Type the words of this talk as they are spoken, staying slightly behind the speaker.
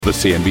The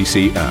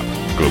CNBC app.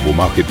 Global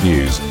market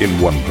news in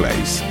one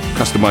place.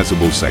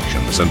 Customizable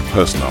sections and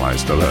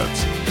personalized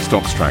alerts.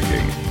 Stocks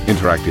tracking,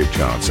 interactive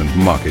charts and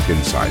market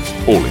insights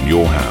all in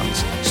your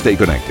hands. Stay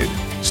connected.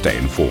 Stay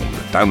informed.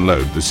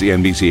 Download the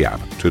CNBC app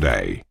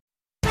today.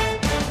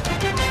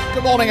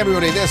 Good morning,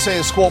 everybody. This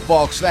is Squawk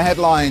Box. The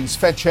headlines.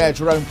 Fed Chair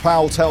Jerome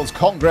Powell tells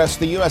Congress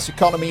the U.S.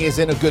 economy is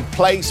in a good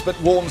place,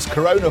 but warns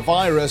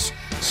coronavirus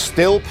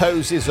still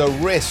poses a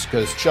risk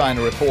as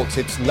China reports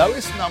its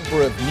lowest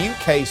number of new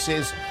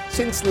cases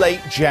since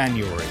late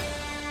January.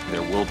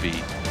 There will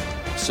be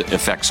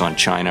effects on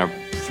China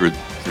through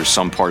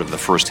some part of the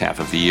first half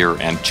of the year,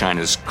 and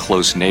China's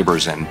close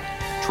neighbors and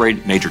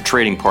major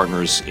trading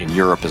partners in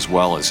Europe as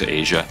well as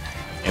Asia.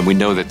 And we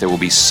know that there will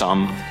be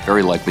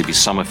very likely be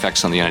some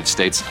effects on the United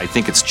States. I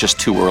think it's just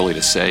too early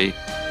to say.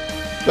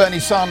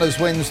 Bernie Sanders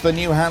wins the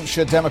New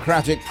Hampshire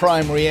Democratic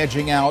primary,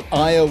 edging out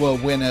Iowa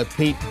winner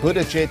Pete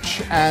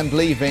Buttigieg and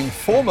leaving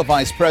former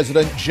Vice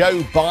President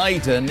Joe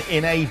Biden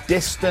in a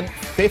distant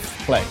fifth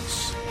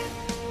place.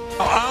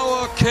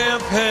 Our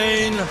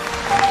campaign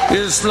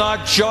is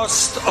not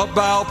just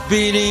about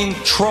beating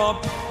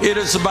Trump. It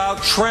is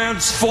about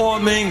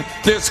transforming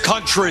this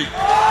country.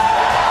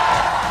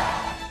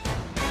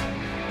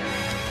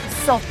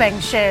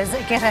 SoftBank shares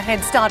get a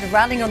head start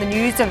rallying on the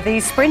news of the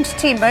Sprint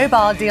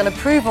T-Mobile deal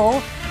approval,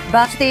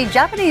 but the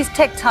Japanese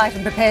tech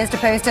titan prepares to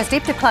post a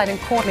steep decline in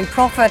quarterly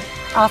profit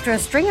after a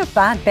string of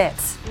bad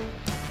bets.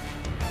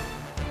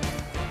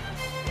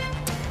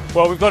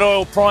 Well, we've got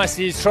oil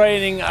prices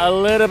trading a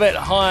little bit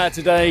higher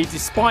today,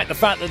 despite the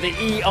fact that the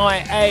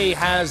EIA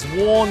has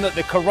warned that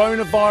the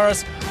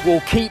coronavirus will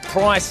keep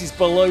prices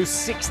below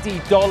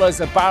 $60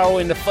 a barrel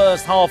in the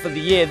first half of the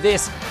year.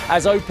 This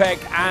as OPEC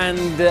and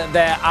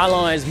their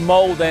allies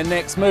mould their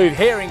next move.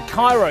 Here in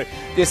Cairo,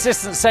 the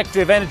Assistant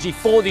Secretary of Energy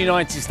for the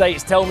United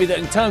States tells me that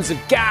in terms of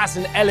gas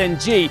and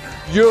LNG,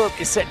 Europe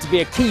is set to be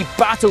a key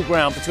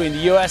battleground between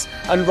the US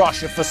and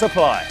Russia for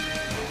supply.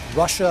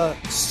 Russia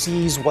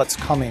sees what's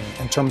coming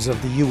in terms of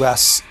the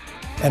U.S.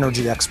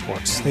 energy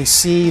exports. They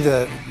see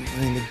the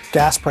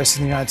gas prices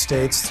in the United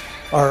States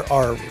are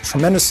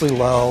tremendously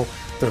low.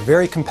 They're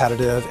very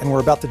competitive, and we're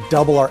about to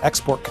double our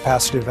export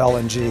capacity of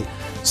LNG.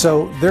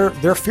 So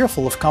they're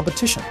fearful of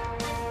competition.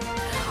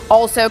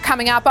 Also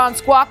coming up on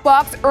Squawk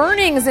Box,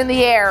 earnings in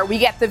the air. We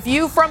get the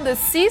view from the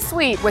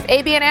C-suite with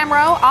ABN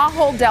AMRO,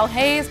 Ahold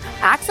Delhaize,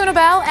 Akzo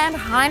Nobel, and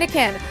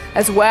Heineken,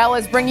 as well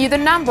as bring you the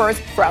numbers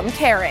from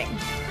Kering.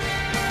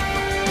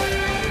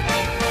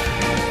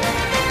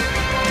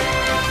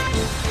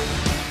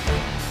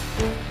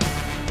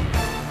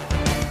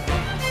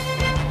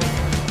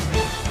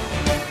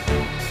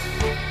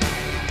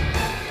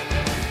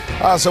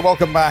 So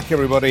welcome back,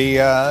 everybody.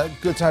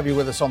 Good to have you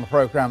with us on the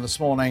programme this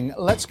morning.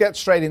 Let's get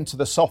straight into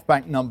the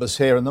SoftBank numbers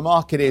here. And the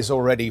market is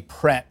already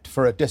prepped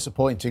for a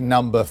disappointing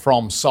number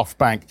from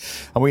SoftBank.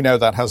 And we know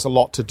that has a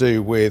lot to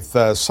do with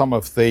some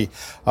of the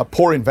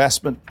poor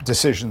investment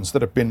decisions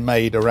that have been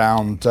made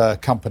around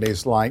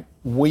companies like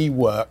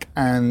WeWork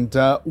and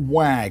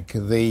Wag,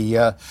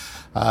 the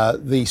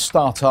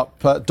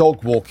startup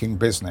dog walking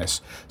business.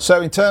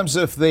 So in terms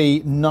of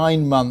the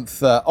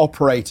 9-month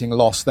operating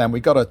loss, then we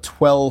got a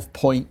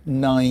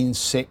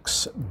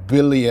 12.96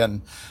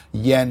 billion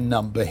yen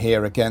number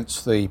here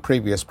against the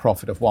previous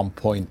profit of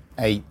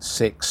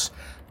 1.86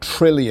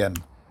 trillion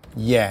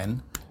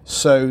yen.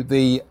 So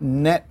the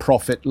net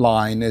profit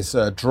line is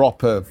a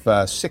drop of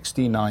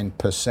 69%,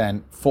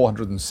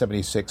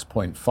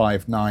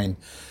 476.59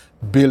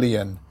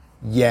 billion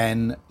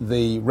yen.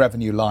 The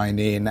revenue line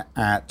in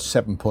at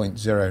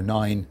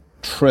 7.09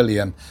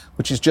 trillion,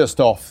 which is just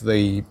off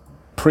the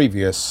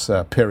previous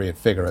period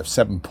figure of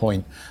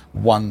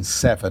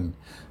 7.17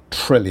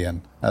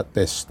 trillion at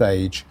this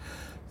stage.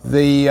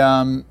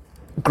 The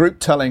group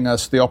telling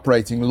us the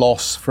operating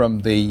loss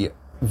from the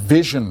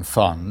Vision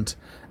Fund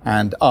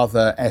and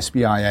other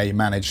SBIA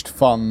managed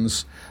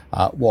funds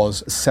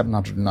was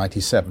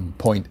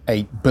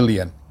 797.8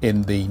 billion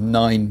in the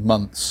 9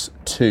 months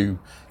to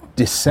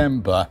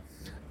December.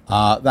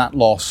 That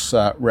loss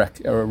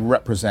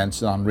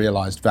represents an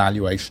unrealized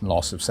valuation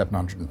loss of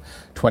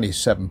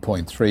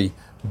 727.3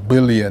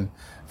 billion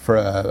for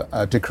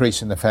a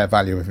decrease in the fair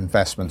value of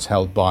investments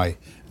held by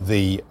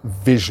the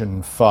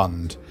Vision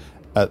Fund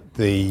at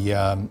the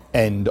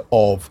end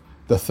of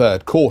the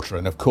third quarter.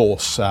 And of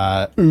course,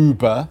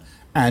 Uber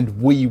and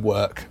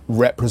WeWork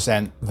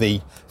represent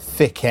the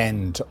thick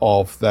end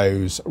of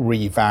those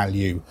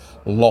revalue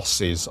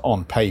losses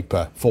on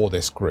paper for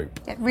this group.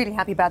 Yeah, really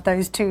happy about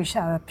those two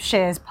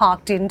shares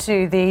parked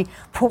into the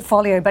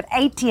portfolio, but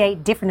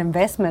 88 different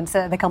investments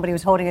the company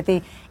was holding at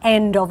the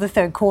end of the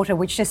third quarter,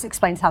 which just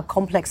explains how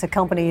complex a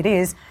company it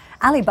is.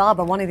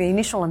 Alibaba, one of the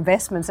initial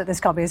investments that this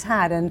company has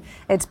had, and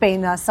it's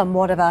been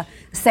somewhat of a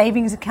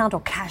savings account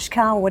or cash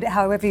cow, or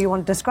however you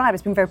want to describe it.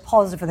 It's been very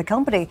positive for the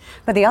company,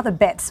 but the other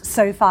bets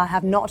so far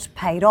have not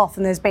paid off,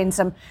 and there's been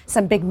some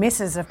big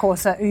misses. Of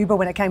course, Uber,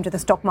 when it came to the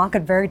stock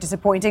market, very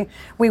disappointing.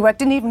 WeWork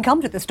didn't even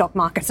come to the stock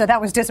market, so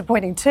that was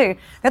disappointing too.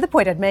 The other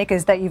point I'd make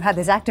is that you've had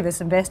this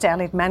activist investor,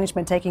 Elliott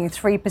Management, taking a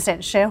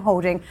 3%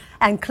 shareholding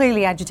and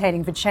clearly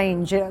agitating for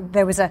change.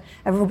 There was a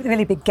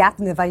really big gap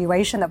in the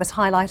valuation that was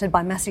highlighted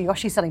by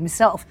Masayoshi Son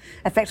himself,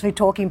 effectively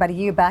talking about a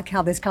year back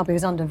how this company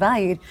was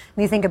undervalued.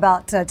 And you think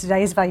about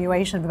today's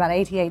valuation of about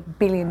 $88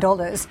 billion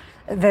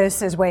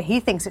versus where he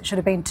thinks it should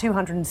have been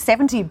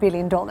 $270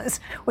 billion,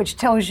 which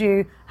tells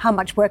you how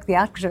much work the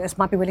activists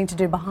might be willing to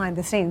do behind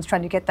the scenes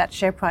trying to get that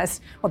share price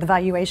or the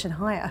valuation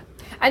higher.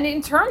 And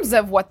in terms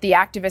of what the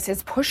activist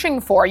is pushing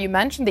for, you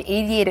mentioned the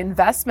 88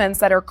 investments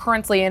that are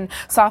currently in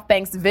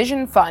SoftBank's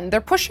Vision Fund. They're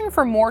pushing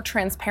for more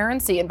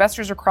transparency.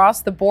 Investors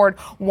across the board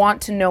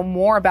want to know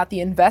more about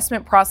the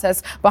investment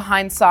process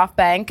behind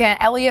SoftBank. And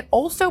Elliott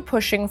also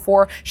pushing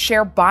for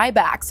share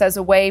buybacks as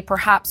a way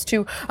perhaps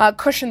to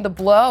cushion the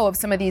blow of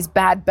some of these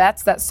bad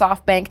bets that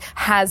SoftBank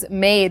has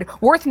made.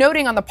 Worth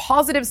noting on the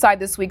positive side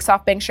this week,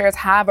 SoftBank shares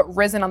have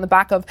risen on the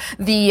back of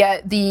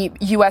the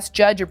U.S.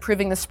 judge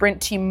approving the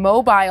Sprint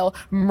T-Mobile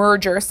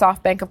merger.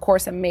 SoftBank, of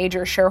course, a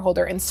major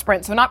shareholder in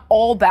Sprint. So not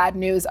all bad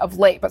news of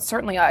late, but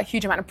certainly a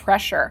huge amount of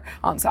pressure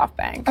on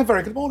SoftBank. A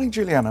very good morning,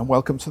 Juliana, and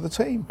welcome to the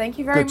team. Thank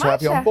you very much. Good to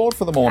have you on board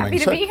for the morning.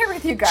 Happy to be here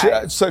with you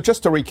guys. So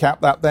just to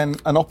recap that then,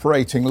 an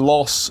operating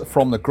loss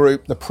from the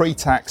group, the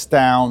pre-tax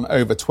down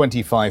over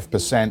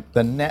 25%,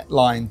 the net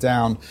line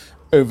down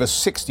over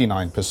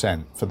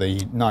 69% for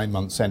the 9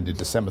 months ended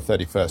December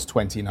 31st,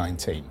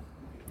 2019.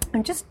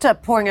 And just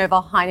pouring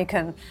over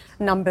Heineken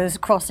numbers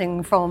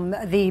crossing from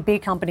the beer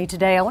company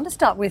today, I want to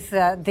start with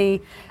the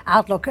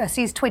outlook.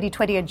 Sees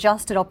 2020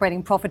 adjusted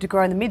operating profit to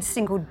grow in the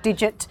mid-single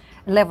digit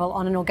level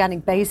on an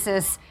organic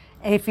basis.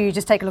 If you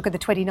just take a look at the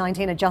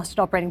 2019 adjusted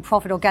operating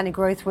profit, organic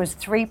growth was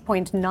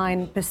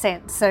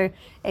 3.9%. So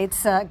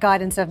it's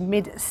guidance of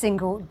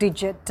mid-single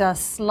digit,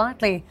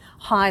 slightly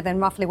higher than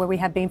roughly where we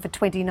have been for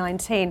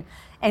 2019.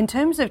 In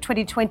terms of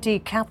 2020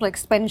 capital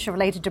expenditure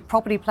related to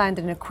property, plant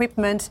and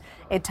equipment,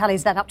 it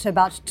tallies that up to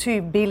about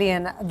 $2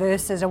 billion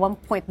versus a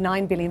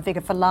 $1.9 billion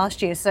figure for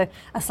last year. So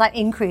a slight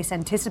increase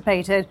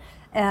anticipated.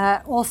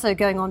 Also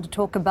going on to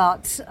talk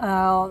about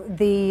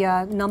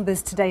the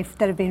numbers today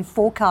that have been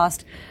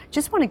forecast.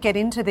 Just want to get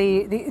into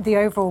the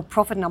overall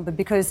profit number,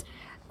 because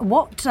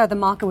what the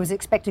market was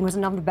expecting was a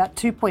number about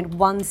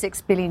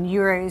 2.16 billion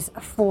euros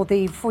for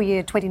the full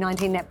year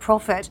 2019 net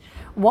profit.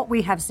 What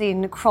we have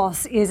seen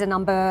across is a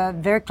number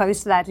very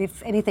close to that,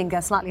 if anything,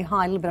 slightly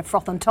high, a little bit of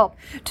froth on top,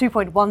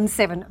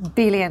 2.17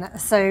 billion.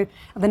 So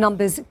the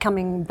numbers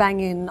coming bang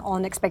in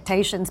on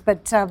expectations.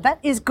 But that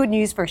is good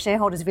news for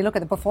shareholders. If you look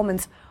at the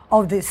performance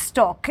of this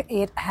stock,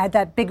 it had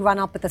that big run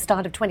up at the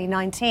start of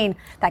 2019,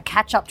 that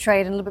catch-up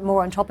trade and a little bit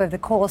more on top of the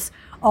course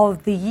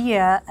of the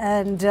year.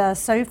 And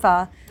so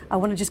far, I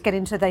want to just get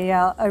into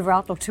the over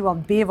outlook too on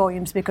beer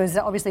volumes, because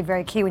they're obviously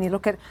very key when you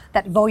look at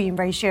that volume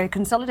ratio.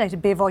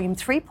 Consolidated beer volume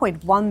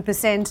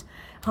 3.1%.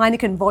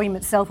 Heineken volume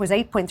itself was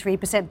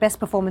 8.3%, best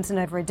performance in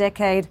over a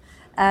decade.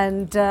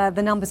 And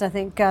the numbers, I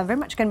think, very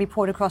much going to be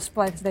poured across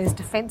by those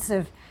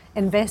defensive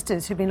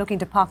investors who've been looking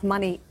to park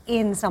money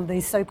in some of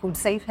these so-called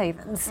safe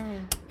havens.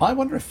 I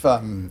wonder if,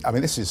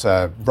 this is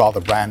a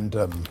rather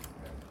random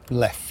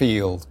left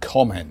field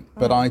comment,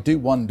 but I do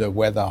wonder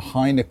whether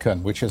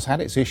Heineken, which has had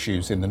its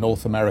issues in the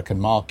North American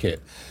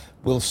market,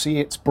 will see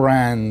its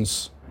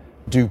brands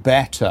do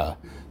better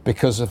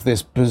because of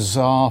this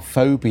bizarre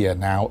phobia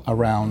now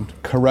around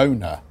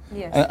Corona.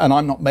 Yes. And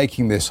I'm not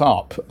making this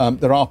up.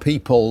 There are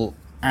people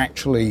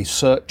actually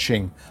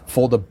searching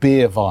for the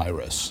beer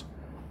virus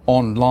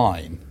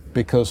online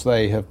because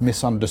they have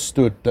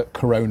misunderstood that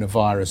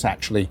coronavirus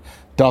actually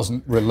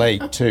doesn't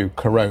relate to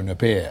Corona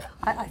beer.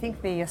 I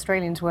think the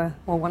Australians were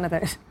one of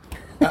those.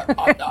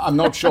 I'm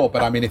not sure,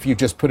 but I mean, if you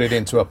just put it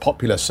into a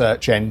popular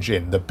search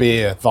engine, the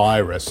beer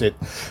virus, it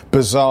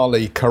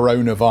bizarrely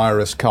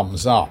coronavirus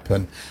comes up.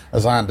 And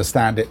as I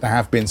understand it, there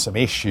have been some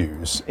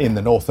issues in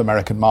the North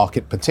American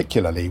market,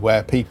 particularly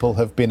where people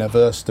have been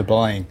averse to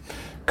buying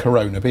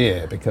Corona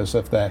beer because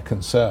of their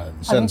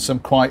concerns, and some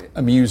quite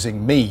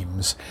amusing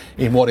memes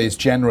in what is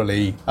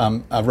generally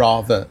a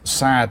rather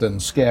sad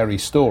and scary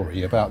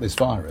story about this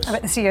virus. I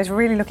bet the CEO is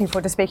really looking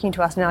forward to speaking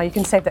to us now. You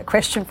can save that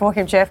question for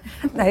him, Jeff.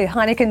 The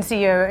Heineken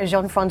CEO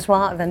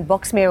Jean-Francois Van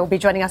Boxmeer will be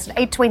joining us at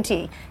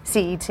 8:20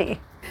 CET.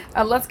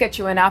 Let's get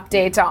you an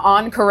update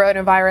on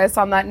coronavirus.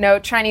 On that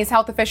note, Chinese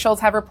health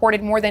officials have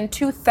reported more than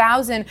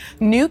 2,000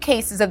 new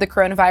cases of the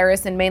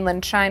coronavirus in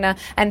mainland China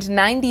and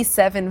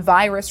 97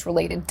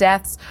 virus-related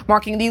deaths,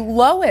 marking the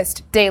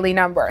lowest daily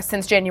number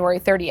since January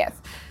 30th.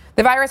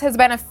 The virus has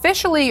been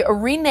officially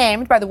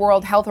renamed by the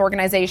World Health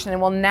Organization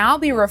and will now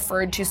be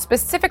referred to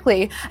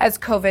specifically as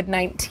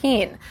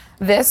COVID-19.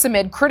 This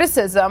amid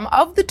criticism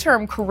of the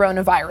term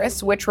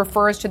coronavirus, which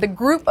refers to the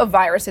group of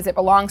viruses it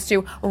belongs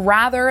to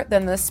rather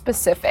than the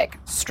specific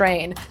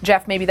strain.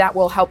 Jeff, maybe that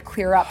will help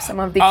clear up some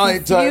of the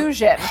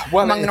confusion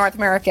among the North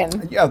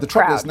American Yeah, the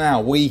trouble crowd. is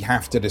now we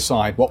have to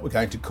decide what we're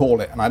going to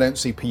call it, and I don't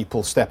see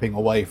people stepping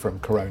away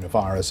from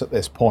coronavirus at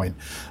this point.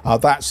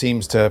 That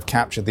seems to have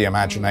captured the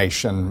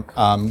imagination.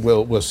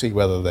 We'll see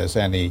whether there's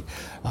any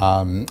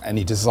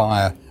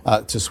desire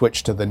to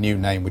switch to the new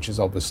name, which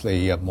is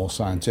obviously more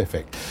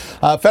scientific.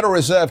 Federal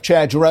Reserve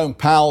Chair Jerome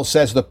Powell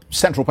says the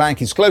central bank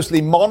is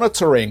closely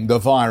monitoring the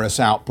virus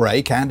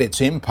outbreak and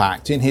its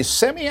impact. In his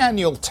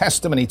semi-annual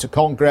testimony to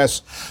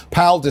Congress,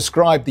 Powell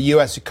described the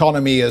US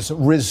economy as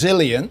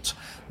resilient,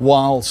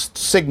 whilst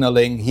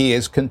signalling he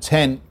is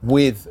content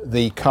with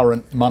the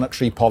current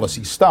monetary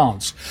policy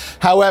stance.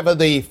 However,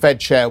 the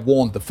Fed chair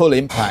warned the full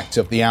impact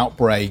of the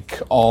outbreak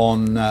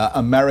on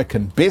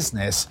American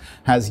business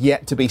has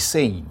yet to be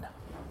seen.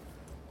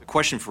 The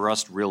question for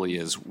us really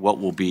is, what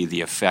will be the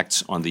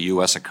effects on the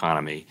U.S.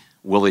 economy?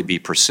 Will they be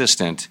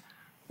persistent?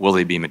 Will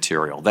they be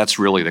material? That's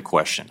really the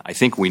question. I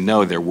think we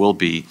know there will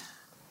be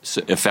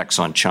effects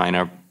on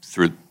China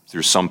through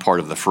some part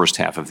of the first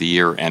half of the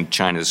year, and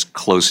China's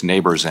close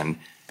neighbors and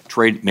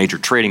major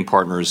trading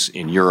partners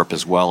in Europe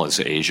as well as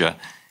Asia.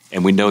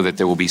 And we know that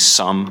there will be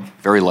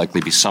very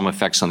likely be some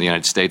effects on the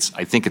United States.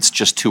 I think it's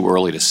just too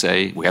early to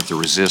say. We have to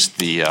resist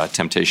the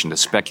temptation to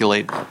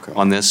speculate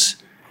on this.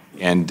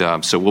 And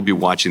so we'll be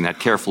watching that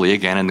carefully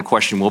again. And the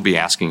question we'll be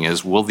asking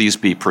is, will these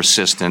be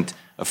persistent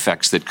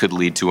effects that could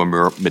lead to a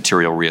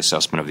material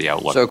reassessment of the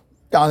outlook?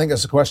 I think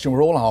that's a question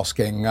we're all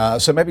asking.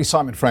 So maybe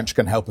Simon French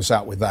can help us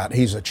out with that.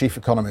 He's a chief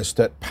economist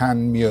at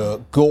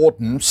Panmure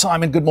Gordon.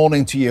 Simon, good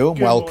morning to you.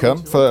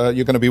 Welcome.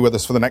 You're going to be with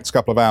us for the next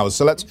couple of hours.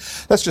 So let's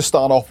just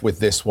start off with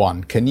this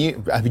one.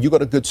 Have you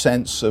got a good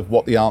sense of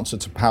what the answer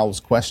to Powell's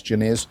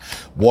question is?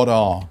 What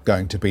are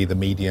going to be the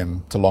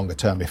medium to longer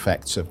term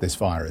effects of this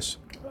virus?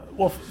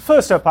 Well,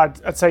 first up,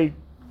 I'd say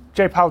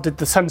Jay Powell did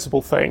the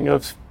sensible thing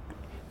of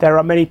there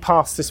are many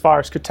paths this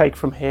virus could take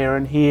from here,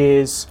 and he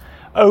is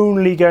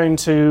only going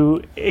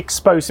to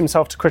expose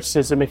himself to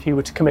criticism if he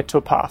were to commit to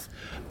a path.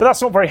 But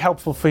that's not very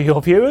helpful for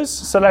your viewers,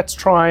 so let's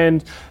try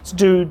and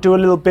do a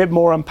little bit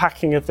more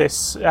unpacking of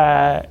this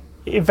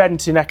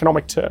event in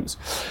economic terms.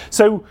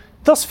 So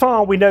thus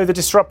far we know the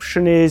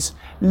disruption is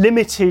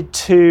limited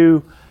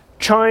to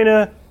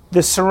China,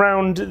 the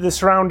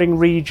surrounding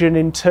region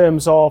in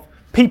terms of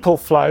people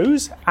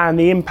flows, and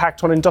the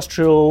impact on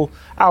industrial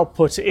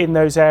output in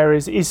those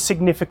areas is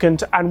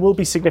significant and will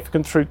be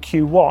significant through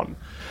Q1.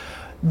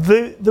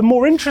 The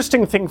more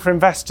interesting thing for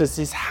investors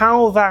is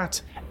how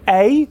that,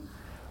 A,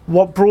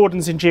 what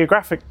broadens in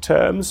geographic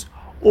terms,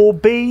 or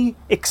B,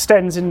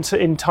 extends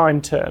in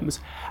time terms.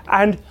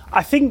 And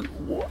I think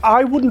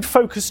I wouldn't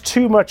focus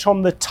too much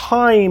on the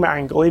time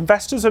angle.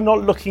 Investors are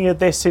not looking at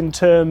this in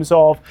terms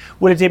of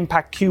will it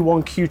impact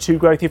Q1, Q2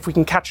 growth if we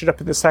can catch it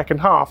up in the second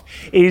half.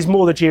 It is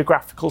more the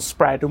geographical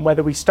spread and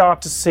whether we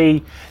start to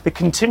see the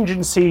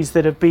contingencies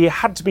that have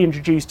had to be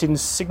introduced in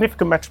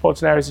significant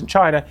metropolitan areas in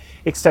China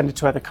extended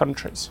to other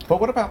countries. But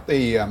what about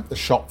the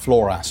shop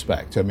floor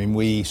aspect? I mean,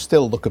 we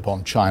still look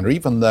upon China,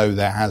 even though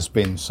there has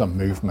been some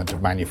movement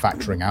of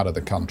manufacturing out of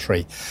the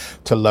country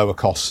to lower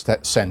cost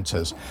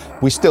centres.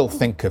 We still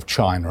think of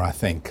China, I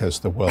think, as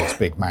the world's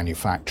big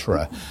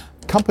manufacturer.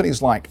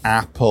 Companies like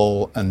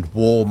Apple and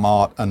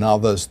Walmart and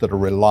others that are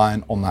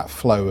reliant on that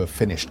flow of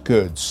finished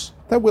goods,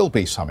 there will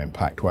be some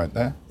impact, won't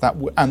there?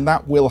 And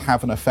that will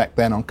have an effect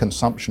then on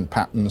consumption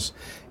patterns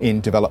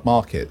in developed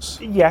markets.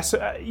 Yes,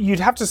 you'd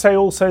have to say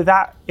also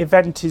that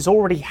event is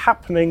already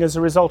happening as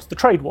a result of the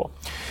trade war.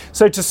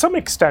 So to some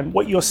extent,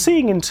 what you're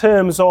seeing in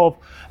terms of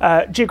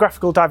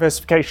geographical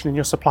diversification in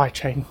your supply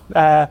chain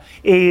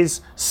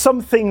is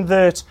something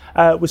that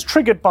was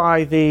triggered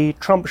by the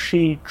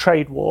Trump-Xi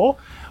trade war,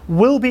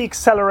 will be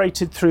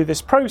accelerated through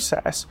this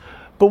process.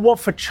 But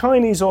what for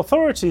Chinese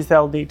authorities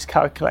they'll need to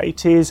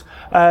calculate is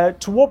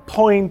to what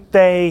point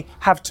they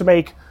have to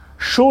make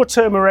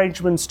short-term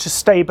arrangements to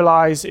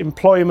stabilise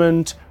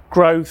employment,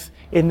 growth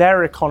in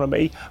their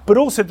economy, but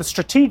also the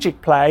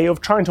strategic play of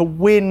trying to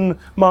win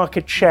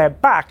market share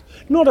back,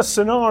 not a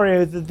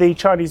scenario that the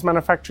Chinese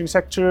manufacturing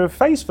sector have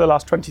faced for the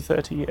last 20,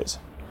 30 years.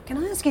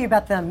 Can I ask you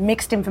about the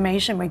mixed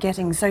information we're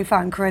getting so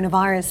far in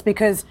coronavirus?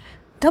 Because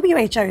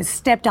WHO has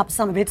stepped up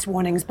some of its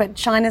warnings, but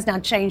China's now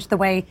changed the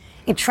way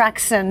it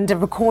tracks and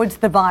records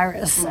the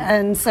virus.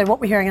 And so what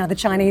we're hearing out of the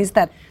Chinese,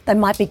 that they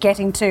might be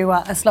getting to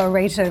a slower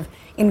rate of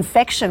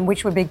infection,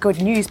 which would be good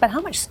news. But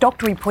how much stock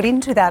do we put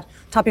into that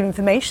type of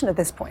information at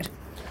this point?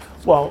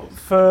 Well,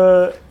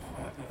 for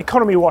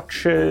economy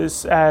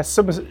watchers,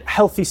 some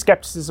healthy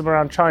skepticism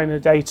around China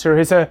data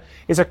is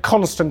a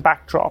constant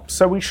backdrop.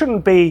 So we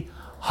shouldn't be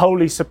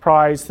wholly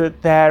surprised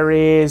that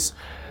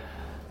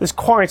there's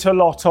quite a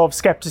lot of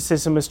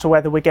skepticism as to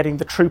whether we're getting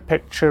the true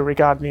picture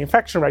regarding the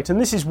infection rate. And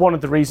this is one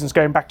of the reasons,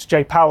 going back to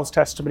Jay Powell's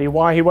testimony,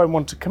 why he won't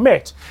want to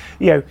commit.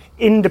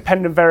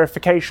 Independent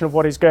verification of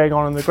what is going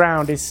on the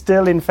ground is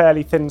still in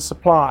fairly thin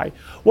supply.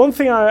 One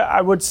thing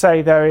I would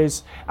say, though,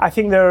 is I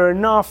think there are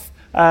enough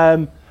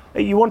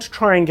you want to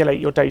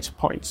triangulate your data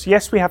points.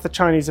 Yes, we have the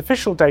Chinese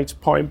official data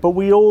point, but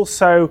we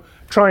also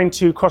trying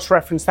to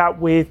cross-reference that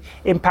with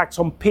impacts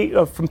on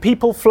from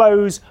people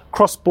flows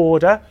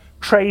cross-border,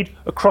 trade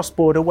across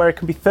border, where it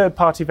can be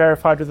third-party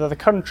verified with other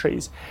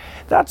countries.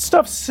 That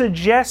stuff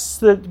suggests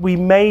that we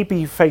may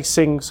be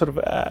facing sort of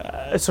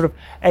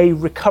a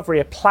recovery,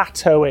 a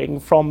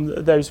plateauing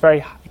from those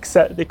very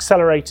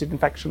accelerated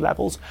infection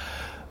levels.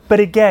 But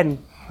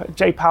again,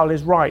 Jay Powell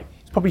is right.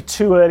 Probably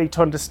too early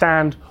to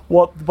understand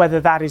whether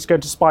that is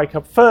going to spike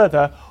up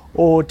further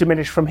or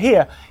diminish from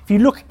here. If you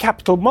look at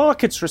capital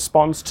markets'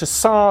 response to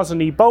SARS and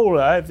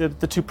Ebola,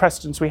 the two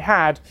precedents we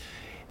had,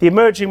 the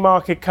emerging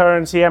market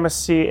currency,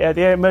 MSC,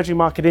 the emerging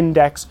market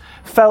index,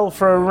 fell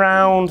for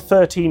around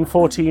 13,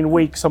 14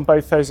 weeks on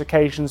both those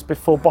occasions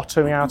before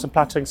bottoming out and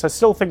plateauing. So I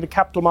still think the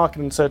capital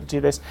market uncertainty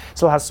of this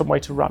still has some way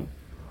to run.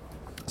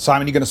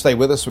 Simon, you're going to stay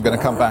with us. We're going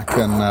to come back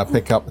and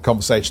pick up the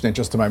conversation in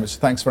just a moment. So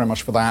thanks very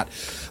much for that.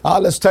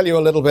 Let's tell you a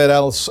little bit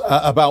else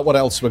about what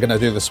else we're going to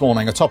do this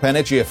morning. A top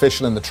energy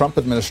official in the Trump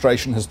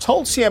administration has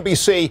told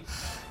CNBC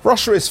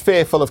Russia is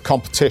fearful of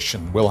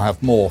competition. We'll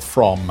have more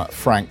from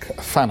Frank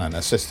Fannon,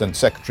 Assistant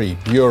Secretary,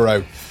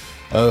 Bureau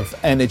of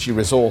Energy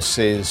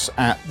Resources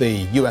at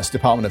the US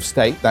Department of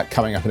State. That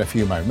coming up in a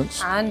few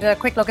moments. And a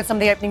quick look at some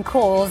of the opening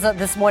calls.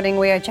 This morning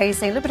we are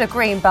chasing a little bit of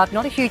green, but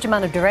not a huge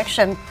amount of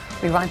direction.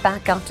 We'll be right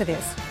back after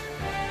this.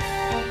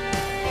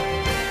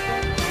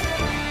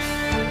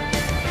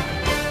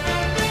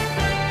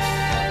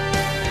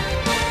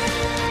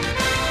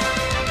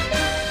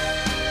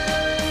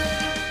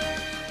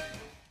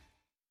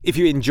 If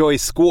you enjoy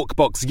Squawk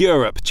Box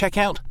Europe, check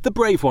out the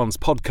Brave Ones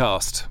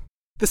podcast.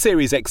 The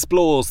series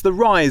explores the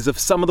rise of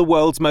some of the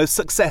world's most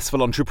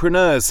successful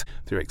entrepreneurs.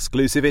 Through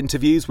exclusive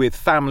interviews with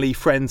family,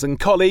 friends and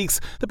colleagues,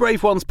 the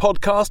Brave Ones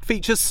podcast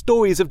features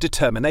stories of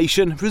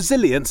determination,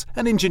 resilience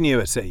and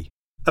ingenuity.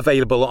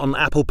 Available on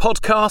Apple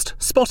Podcast,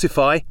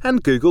 Spotify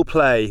and Google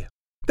Play.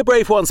 The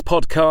Brave Ones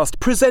podcast,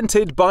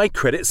 presented by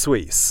Credit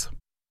Suisse.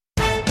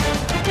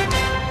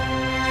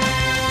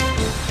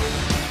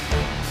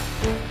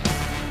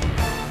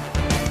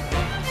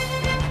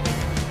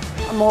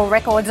 More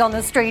records on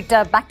the street,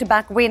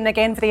 back-to-back win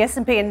again for the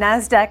S&P and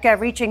Nasdaq,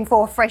 reaching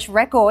for fresh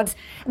records.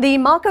 The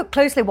market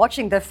closely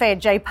watching the Fed,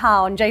 Jay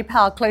Powell, and Jay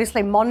Powell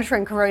closely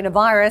monitoring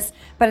coronavirus,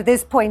 but at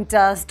this point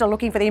still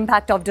looking for the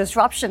impact of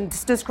disruption,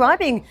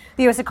 describing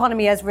the US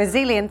economy as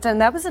resilient, and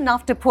that was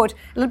enough to put a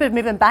little bit of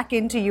movement back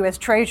into US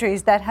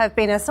treasuries that have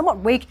been a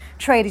somewhat weak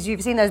trade, as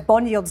you've seen those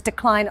bond yields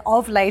decline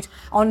of late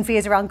on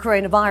fears around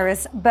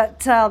coronavirus. But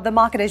the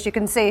market, as you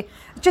can see,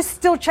 just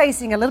still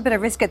chasing a little bit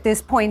of risk at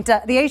this point.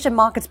 The Asian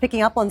market's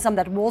picking up on some of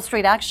that Wall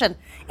Street action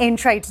in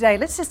trade today.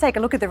 Let's just take a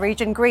look at the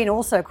region. Green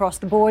also across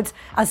the boards.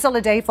 A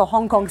solid day for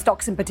Hong Kong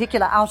stocks in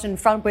particular, out in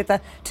front with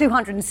a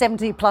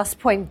 270 plus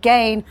point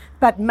gain,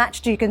 but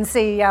matched, you can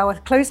see,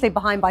 closely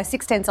behind by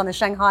 0.6 on the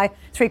Shanghai,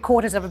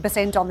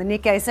 0.75% on the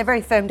Nikkei. So a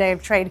very firm day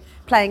of trade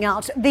playing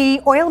out.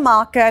 The oil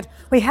market,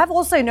 we have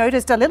also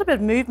noticed a little bit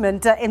of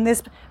movement in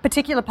this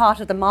particular part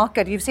of the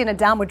market. You've seen a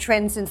downward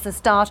trend since the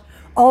start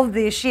of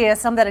this year.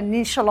 Some of that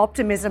initial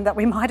optimism that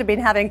we might have been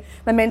having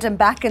momentum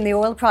back in the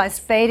oil price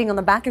fading on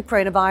the back of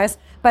coronavirus,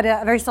 but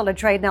a very solid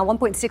trade now,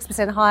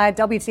 1.6% higher.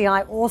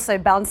 WTI also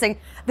bouncing.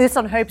 This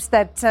on hopes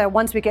that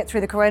once we get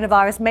through the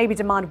coronavirus, maybe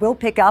demand will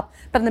pick up.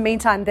 But in the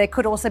meantime, there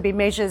could also be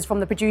measures from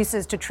the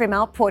producers to trim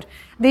output.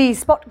 The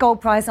spot gold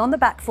price on the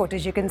back foot,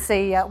 as you can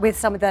see, with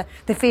some of the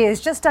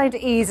fears just starting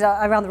to ease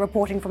around the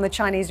reporting from the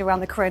Chinese around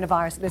the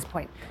coronavirus at this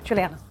point.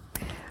 Juliana.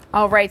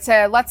 All right,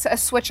 let's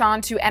switch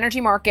on to energy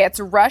markets.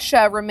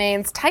 Russia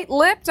remains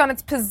tight-lipped on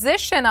its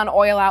position on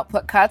oil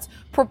output cuts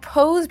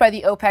proposed by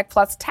the OPEC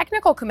Plus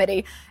Technical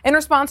Committee in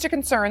response to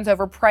concerns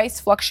over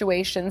price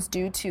fluctuations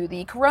due to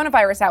the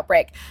coronavirus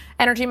outbreak.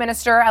 Energy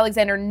Minister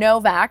Alexander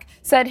Novak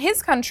said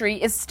his country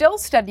is still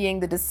studying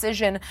the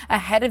decision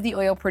ahead of the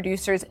oil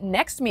producers'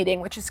 next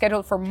meeting, which is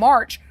scheduled for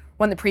March,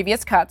 when the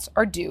previous cuts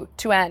are due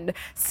to end.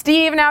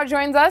 Steve now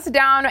joins us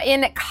down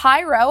in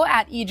Cairo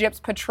at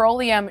Egypt's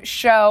Petroleum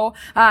Show.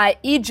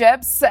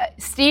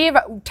 Steve,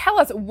 tell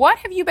us, what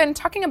have you been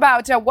talking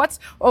about? What's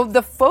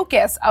the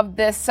focus of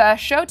this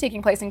show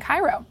taking place in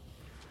Cairo?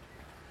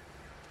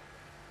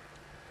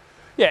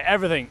 Yeah,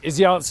 everything is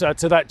the answer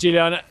to that,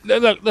 Juliana.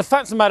 Look, the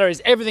fact of the matter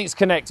is everything's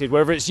connected,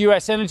 whether it's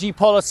US energy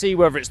policy,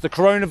 whether it's the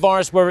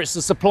coronavirus, whether it's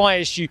the supply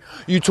issue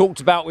you talked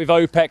about with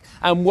OPEC,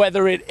 and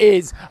whether it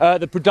is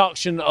the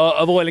production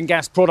of oil and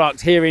gas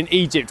products here in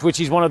Egypt,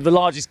 which is one of the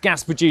largest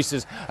gas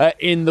producers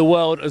in the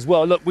world as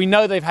well. Look, we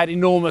know they've had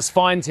enormous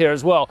finds here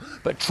as well,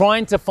 but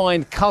trying to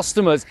find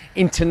customers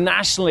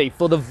internationally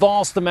for the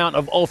vast amount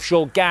of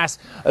offshore gas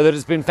that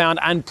has been found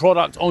and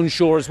product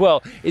onshore as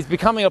well is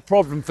becoming a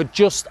problem for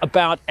just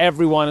about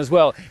everyone everyone as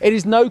well. It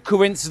is no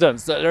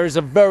coincidence that there is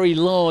a very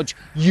large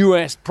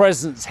US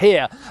presence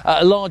here,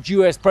 a large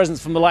US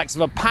presence from the likes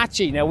of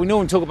Apache. Now, we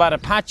normally talk about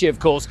Apache, of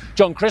course,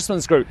 John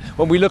Christman's group,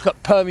 when we look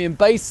at Permian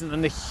Basin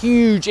and the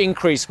huge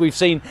increase we've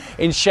seen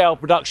in shale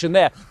production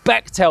there.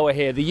 Bechtel are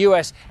here, the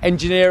US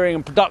engineering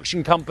and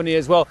production company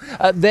as well.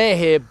 They're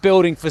here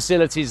building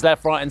facilities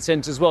left, right and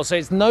centre as well. So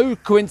it's no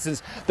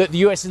coincidence that the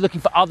US is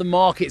looking for other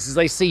markets as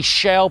they see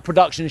shale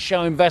production,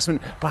 shale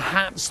investment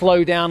perhaps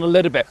slow down a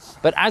little bit.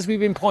 But as we've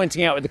been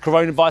pointing out with the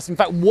coronavirus, in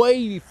fact,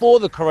 way before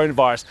the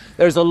coronavirus,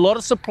 there's a lot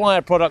of supply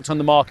of product on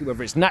the market,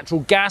 whether it's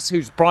natural gas,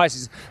 whose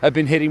prices have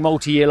been hitting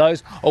multi-year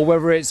lows, or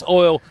whether it's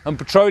oil and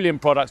petroleum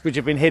products, which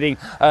have been hitting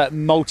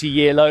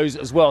multi-year lows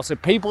as well. So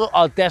people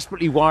are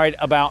desperately worried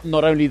about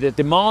not only the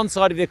demand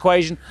side of the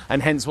equation,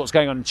 and hence what's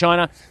going on in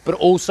China, but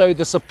also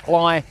the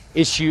supply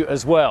issue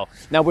as well.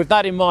 Now, with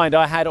that in mind,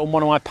 I had on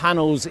one of my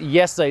panels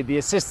yesterday the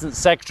Assistant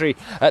Secretary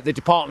at the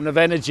Department of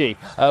Energy,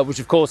 which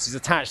of course is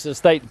attached to the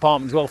State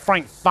Department as well,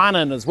 Frank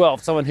Fannon as well,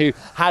 someone who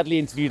Hadley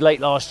interviewed late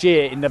last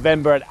year in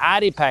November at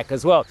ADIPEC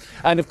as well.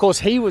 And of course,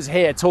 he was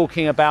here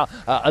talking about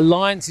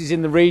alliances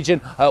in the region,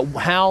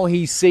 how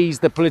he sees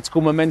the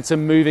political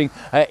momentum moving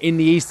in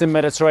the Eastern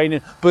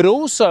Mediterranean. But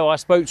also, I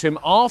spoke to him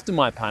after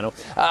my panel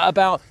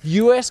about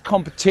US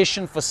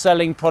competition for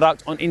selling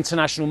product on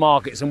international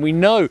markets. And we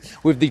know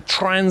with the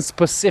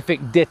trans-Pacific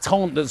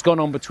détente that's gone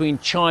on between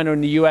China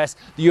and the US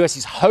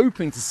is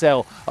hoping to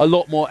sell a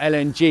lot more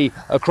LNG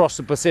across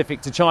the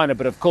Pacific to China.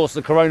 But of course,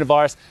 the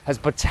coronavirus has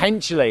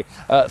potentially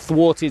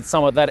thwarted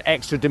some of that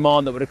extra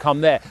demand that would have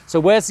come there. So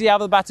where's the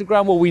other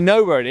battleground? Well, we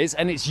know where it is,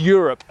 and it's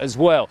Europe as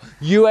well.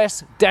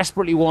 US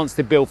desperately wants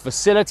to build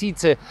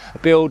LNG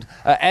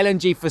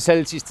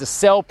facilities to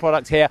sell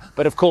product here,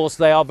 but of course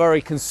they are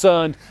very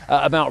concerned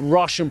about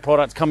Russian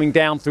products coming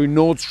down through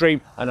Nord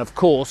Stream, and of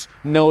course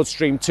Nord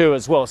Stream 2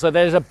 as well. So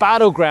there's a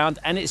battleground,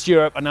 and it's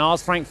Europe, and I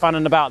asked Frank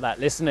Fannon about that.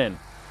 Listen in.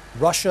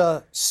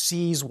 Russia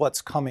sees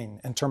what's coming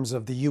in terms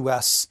of the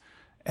U.S.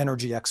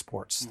 energy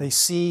exports. They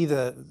see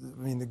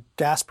the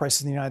gas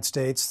prices in the United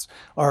States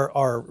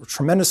are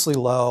tremendously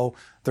low.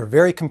 They're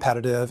very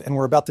competitive, and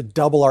we're about to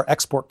double our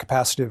export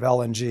capacity of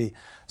LNG.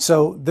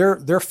 So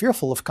they're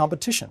fearful of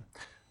competition.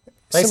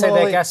 They say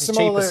their gas is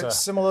cheaper, sir.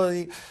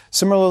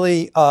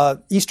 Similarly,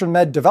 Eastern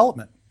Med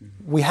development.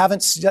 We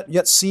haven't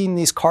yet seen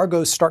these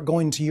cargoes start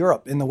going to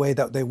Europe in the way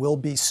that they will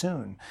be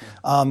soon.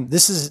 They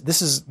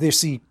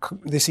see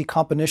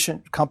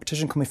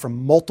competition coming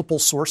from multiple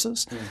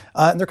sources,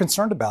 and they're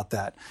concerned about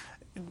that.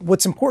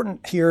 What's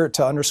important here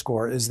to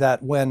underscore is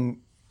that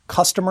when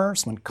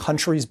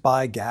countries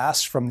buy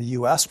gas from the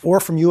U.S.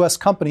 or from U.S.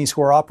 companies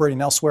who are operating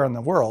elsewhere in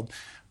the world,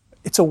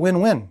 it's a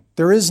win-win.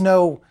 There is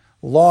no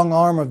long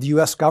arm of the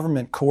U.S.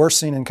 government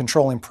coercing and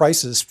controlling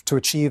prices to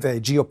achieve a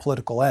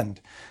geopolitical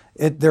end.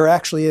 They're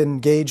actually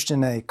engaged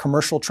in a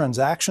commercial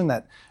transaction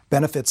that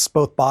benefits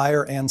both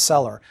buyer and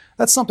seller.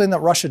 That's something that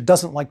Russia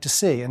doesn't like to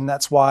see, and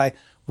that's why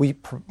we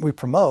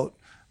promote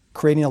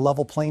creating a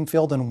level playing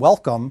field and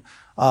welcome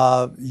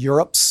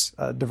Europe's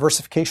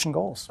diversification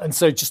goals. And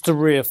so just to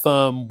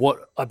reaffirm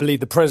what I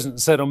believe the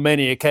President said on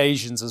many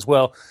occasions as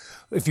well,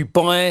 if you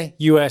buy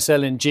US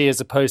LNG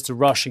as opposed to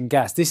Russian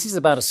gas, this is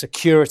about a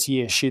security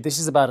issue. This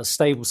is about a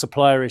stable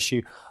supplier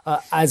issue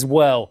as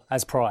well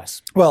as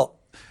price. Well,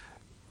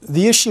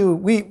 the issue,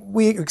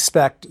 we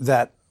expect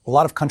that a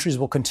lot of countries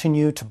will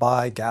continue to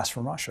buy gas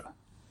from Russia.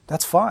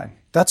 That's fine.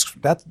 That's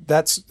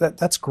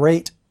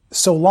great,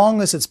 so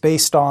long as it's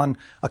based on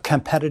a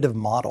competitive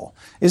model.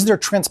 Is there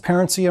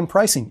transparency in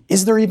pricing?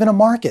 Is there even a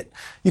market?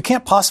 You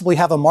can't possibly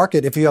have a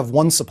market if you have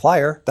one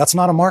supplier. That's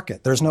not a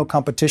market. There's no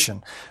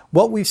competition.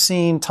 What we've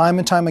seen time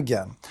and time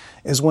again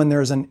is when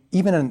there's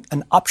even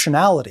an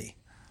optionality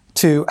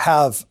to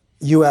have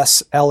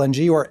US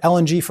LNG or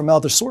LNG from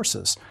other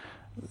sources,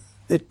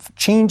 it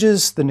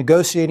changes the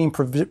negotiating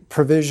position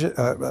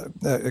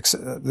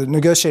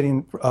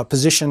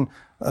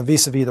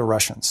vis-a-vis the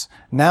Russians.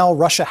 Now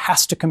Russia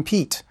has to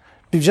compete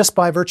just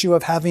by virtue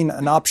of having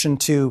an option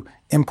to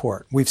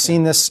import. We've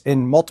seen this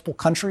in multiple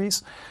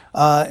countries,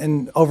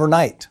 and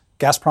overnight,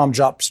 Gazprom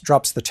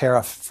drops the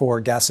tariff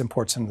for gas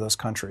imports into those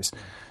countries.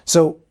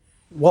 So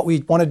what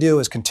we want to do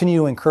is continue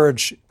to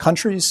encourage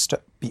countries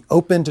to be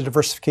open to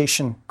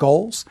diversification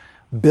goals,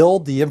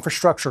 build the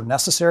infrastructure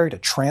necessary to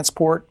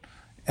transport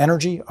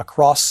energy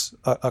across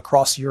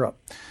Europe.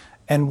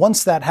 And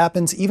once that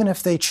happens, even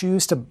if they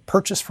choose to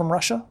purchase from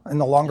Russia in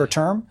the longer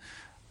term,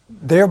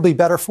 they'll be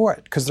better for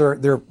it because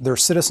their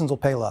citizens will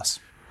pay less.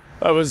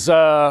 That was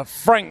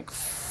Frank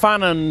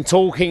Fannon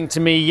talking to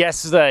me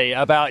yesterday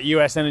about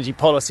US energy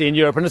policy in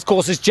Europe. And of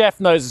course, as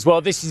Jeff knows as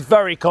well, this is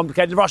very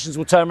complicated. The Russians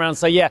will turn around and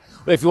say, yeah,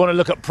 well, if you want to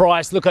look at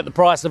price, look at the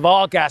price of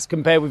our gas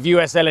compared with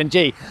US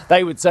LNG.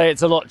 They would say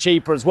it's a lot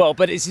cheaper as well.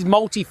 But it's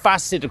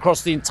multifaceted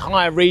across the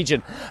entire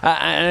region.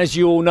 And as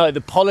you all know,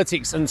 the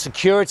politics and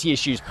security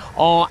issues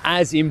are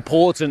as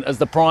important as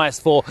the price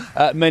for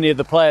many of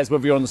the players,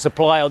 whether you're on the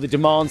supply or the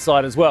demand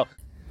side as well.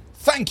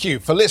 Thank you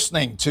for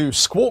listening to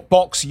Squawk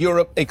Box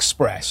Europe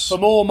Express. For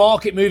more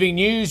market-moving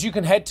news, you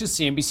can head to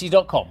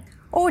CNBC.com.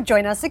 Or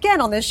join us again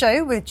on the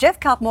show with Jeff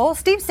Cutmore,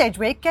 Steve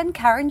Sedgwick and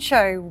Karen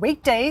Cho,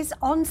 weekdays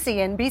on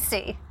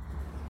CNBC.